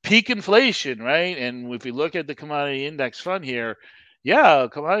 peak inflation, right? And if we look at the commodity index fund here, yeah,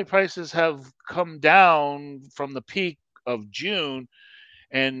 commodity prices have come down from the peak of June,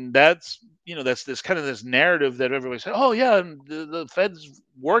 and that's this kind of this narrative that everybody said, oh yeah, and the Fed's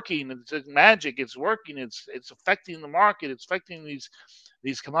working, it's magic, it's working, it's affecting the market, it's affecting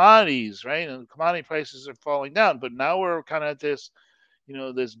these commodities, right? And commodity prices are falling down, but now we're kind of at this,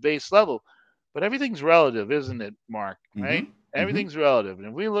 this base level. But everything's relative, isn't it, Mark? Mm-hmm. Right? Mm-hmm. Everything's relative. And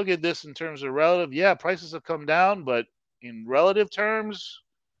if we look at this in terms of relative, yeah, prices have come down, but in relative terms,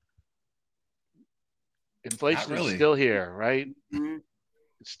 Not inflation is really. still here, right? Mm-hmm.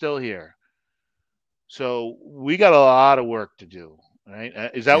 It's still here. So we got a lot of work to do, right?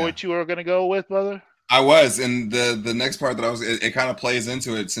 Is that Yeah. what you were going to go with, brother? I was, and the next part that I was, it kind of plays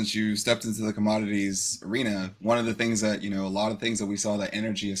into it since you stepped into the commodities arena. One of the things that a lot of things that we saw that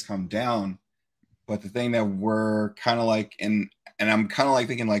energy has come down, but the thing that we're kind of like, and I'm kind of like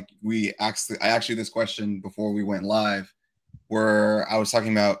thinking like I asked you this question before we went live, where I was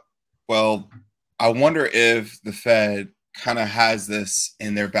talking about, well, I wonder if the Fed kind of has this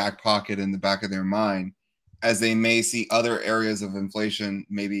in their back pocket, in the back of their mind, as they may see other areas of inflation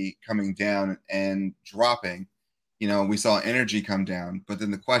maybe coming down and dropping. We saw energy come down, but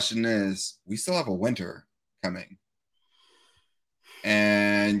then the question is, we still have a winter coming.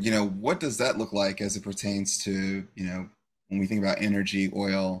 And, what does that look like as it pertains to, when we think about energy,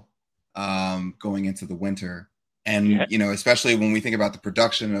 oil, going into the winter? Yeah. And, especially when we think about the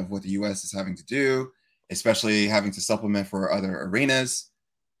production of what the US is having to do, especially having to supplement for other arenas,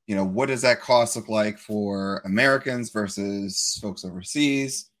 what does that cost look like for Americans versus folks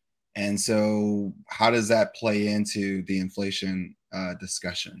overseas? And so how does that play into the inflation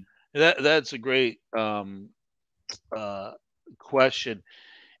discussion? That's a great uh, question.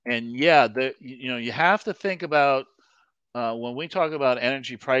 And yeah, you have to think about when we talk about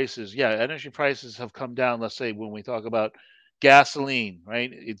energy prices. Yeah, energy prices have come down. Let's say when we talk about gasoline,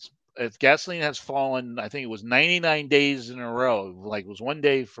 right? If gasoline has fallen, I think it was 99 days in a row. Like it was one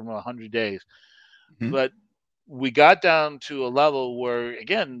day from 100 days. Mm-hmm. But we got down to a level where,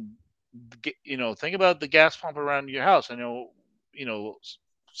 again, think about the gas pump around your house. I know,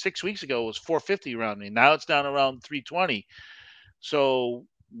 6 weeks ago it was 450 around me. Now it's down around 320. So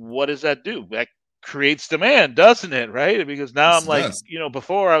what does that do? That creates demand, doesn't it? Right? Because now Yes, I'm it like, does.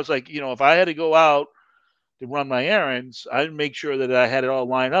 before I was like, if I had to go out to run my errands, I'd make sure that I had it all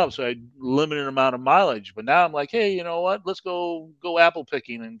lined up, so I had limited amount of mileage. But now I'm like, hey, you know what? Let's go apple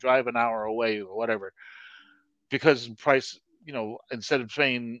picking and drive an hour away or whatever. Because price, instead of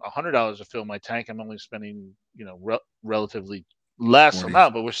paying $100 to fill my tank, I'm only spending, relatively less 40,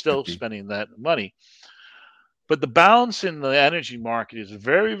 amount, but we're still 50. spending that money. But the balance in the energy market is a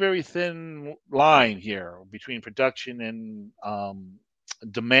very, very thin line here between production and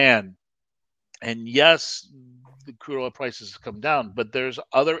demand. And yes, the crude oil prices have come down, but there's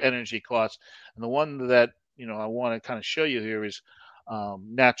other energy costs. And the one that I want to kind of show you here is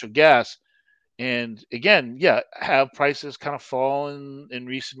natural gas. And again, yeah, have prices kind of fallen in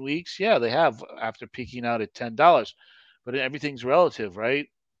recent weeks? Yeah, they have after peaking out at $10. But everything's relative, right?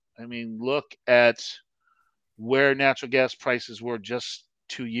 I mean, look at where natural gas prices were just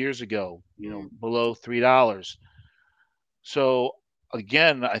 2 years ago, below $3. So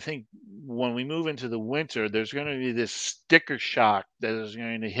again, I think when we move into the winter, there's going to be this sticker shock that is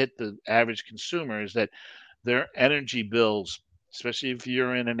going to hit the average consumer, is that their energy bills, especially if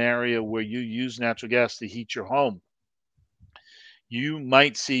you're in an area where you use natural gas to heat your home, you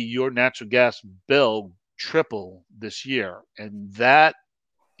might see your natural gas bill triple this year. And that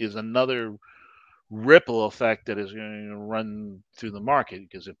is another ripple effect that is going to run through the market,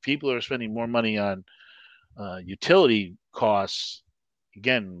 because if people are spending more money on utility costs,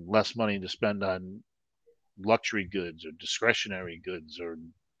 again, less money to spend on luxury goods or discretionary goods or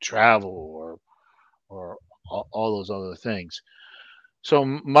travel or all those other things. So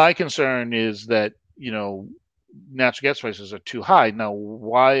my concern is that natural gas prices are too high. Now,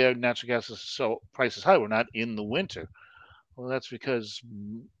 why are natural gas prices high? We're not in the winter. Well, that's because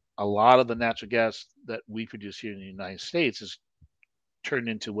a lot of the natural gas that we produce here in the United States is turned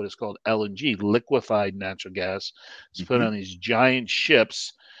into what is called LNG, liquefied natural gas. It's put Mm-hmm. on these giant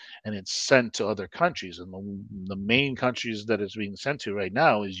ships and it's sent to other countries. And the main countries that it's being sent to right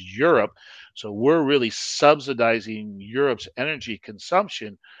now is Europe. So we're really subsidizing Europe's energy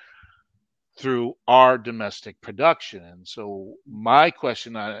consumption through our domestic production. And so my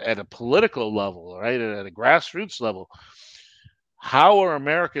question at a political level, right, at a grassroots level, how are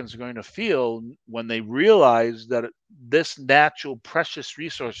Americans going to feel when they realize that this natural precious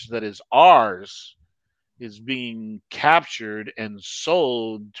resource that is ours is being captured and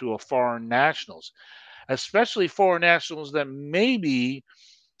sold to a foreign nationals? especially foreign nationals that maybe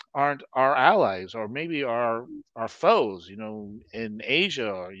aren't our allies or maybe our foes, in Asia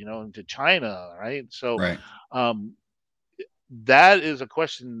or into China, right? So Right. um, that is a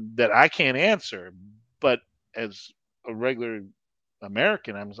question that I can't answer. But as a regular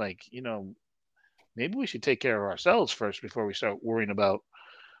American, I was like, maybe we should take care of ourselves first before we start worrying about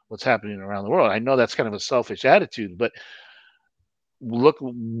what's happening around the world. I know that's kind of a selfish attitude, but look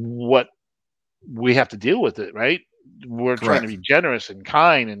what we have to deal with it, right? We're trying to Correct. be generous and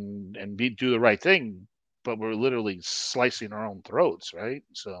kind and do the right thing, but we're literally slicing our own throats, right?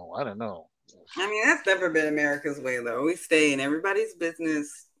 So I don't know. I mean, that's never been America's way, though. We stay in everybody's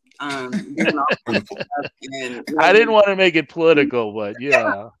business, doing all We're the, stuff, and I didn't want to make it political, but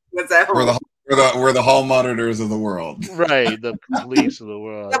yeah, what's at we're home. the we're the hall monitors of the world. right. The police of the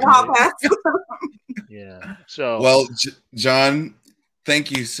world, Have a hot right? pass. Yeah. So Well, John,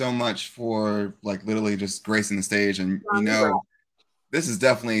 thank you so much for like literally just gracing the stage, and this is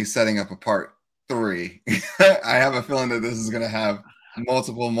definitely setting up a part 3. I have a feeling that this is going to have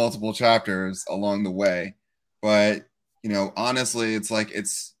multiple chapters along the way, but honestly, it's like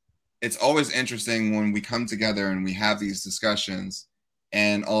it's always interesting when we come together and we have these discussions,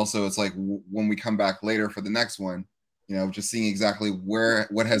 and also it's like when we come back later for the next one, just seeing exactly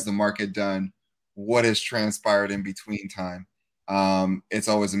what has the market done, what has transpired in between time. It's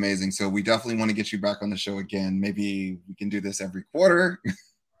always amazing. So we definitely want to get you back on the show again. Maybe we can do this every quarter.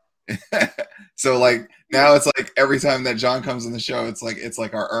 So like now it's like every time that John comes on the show, it's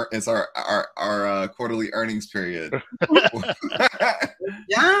like our quarterly earnings period.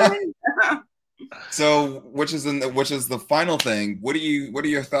 John. So which is the final thing? What are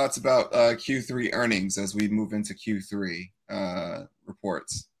your thoughts about Q3 earnings as we move into Q3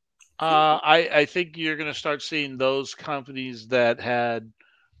 reports? I think you're going to start seeing those companies that had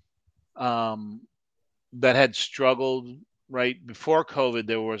struggled right before COVID.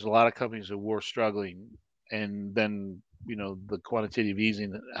 There was a lot of companies that were struggling, and then the quantitative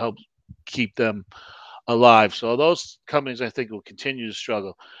easing helped keep them alive. So those companies, I think, will continue to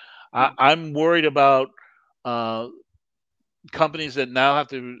struggle. I'm worried about uh, companies that now have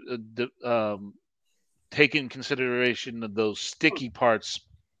to take in consideration of those sticky parts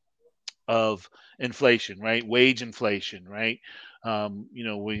of inflation, right? Wage inflation, right?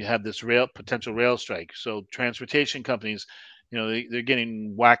 We have this potential rail strike. So transportation companies, they're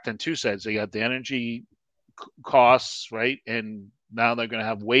getting whacked on two sides. They got the energy costs, right? And now they're going to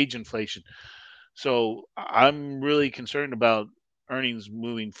have wage inflation. So I'm really concerned about earnings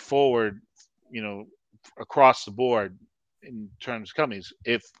moving forward, across the board in terms of companies.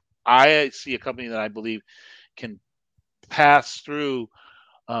 If I see a company that I believe can pass through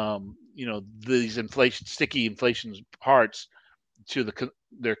these sticky inflation parts to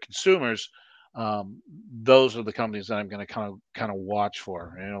their consumers, those are the companies that I'm going to kind of watch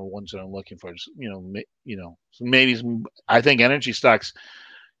for. Ones that I'm looking for. So maybe I think energy stocks,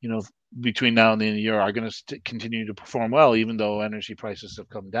 you know, between now and the end of the year are going to continue to perform well, even though energy prices have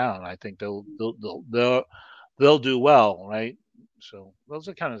come down. I think they'll do well, right? So those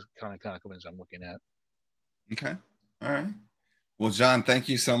are kind of companies I'm looking at. Okay, all right. Well, John, thank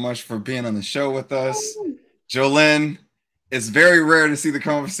you so much for being on the show with us. Jolynn, it's very rare to see the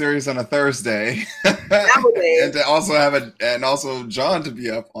Come Up series on a Thursday, and to also and also John to be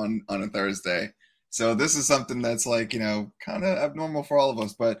up on a Thursday. So this is something that's like kind of abnormal for all of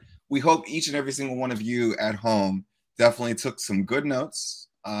us. But we hope each and every single one of you at home definitely took some good notes,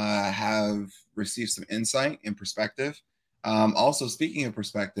 have received some insight and perspective. Also, speaking of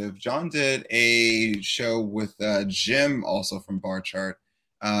perspective, John did a show with Jim, also from Barchart,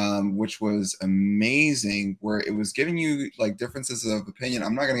 which was amazing, where it was giving you like differences of opinion.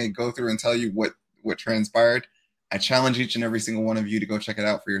 I'm not going to go through and tell you what transpired. I challenge each and every single one of you to go check it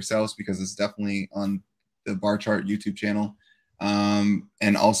out for yourselves, because it's definitely on the Barchart YouTube channel.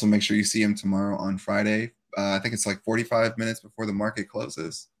 And also make sure you see him tomorrow on Friday. I think it's like 45 minutes before the market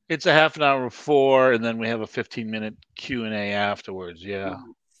closes. It's a half an hour before, and then we have a 15-minute Q&A afterwards. Yeah.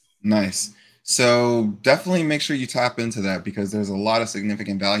 Nice. So definitely make sure you tap into that, because there's a lot of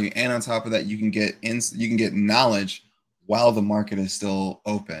significant value. And on top of that, you can get knowledge while the market is still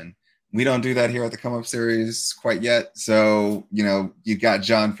open. We don't do that here at the Come Up series quite yet. So, you got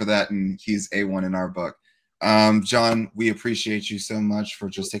John for that, and he's A1 in our book. John, we appreciate you so much for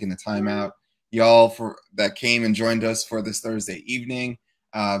just taking the time out. Y'all that came and joined us for this Thursday evening.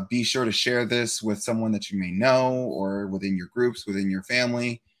 Be sure to share this with someone that you may know, or within your groups, within your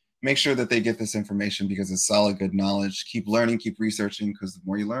family. Make sure that they get this information, because it's solid, good knowledge. Keep learning, keep researching, because the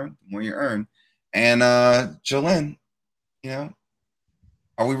more you learn, the more you earn. And Jolynn,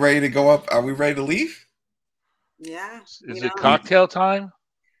 are we ready to go up? Are we ready to leave? Yeah. Is it cocktail time?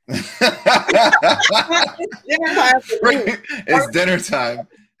 It's dinner time for me. It's dinner time.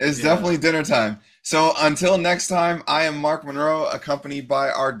 It's definitely dinner time. So until next time, I am Mark Monroe, accompanied by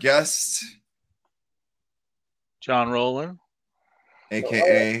our guest, John Rowland,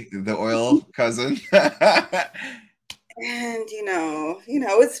 aka the oil cousin. And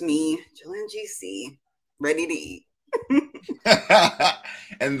it's me, Jillian GC, ready to eat.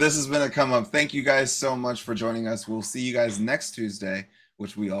 And this has been a come up. Thank you guys so much for joining us. We'll see you guys next Tuesday,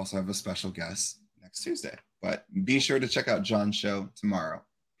 which we also have a special guest next Tuesday. But be sure to check out John's show tomorrow.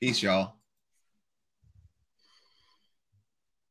 Peace, y'all.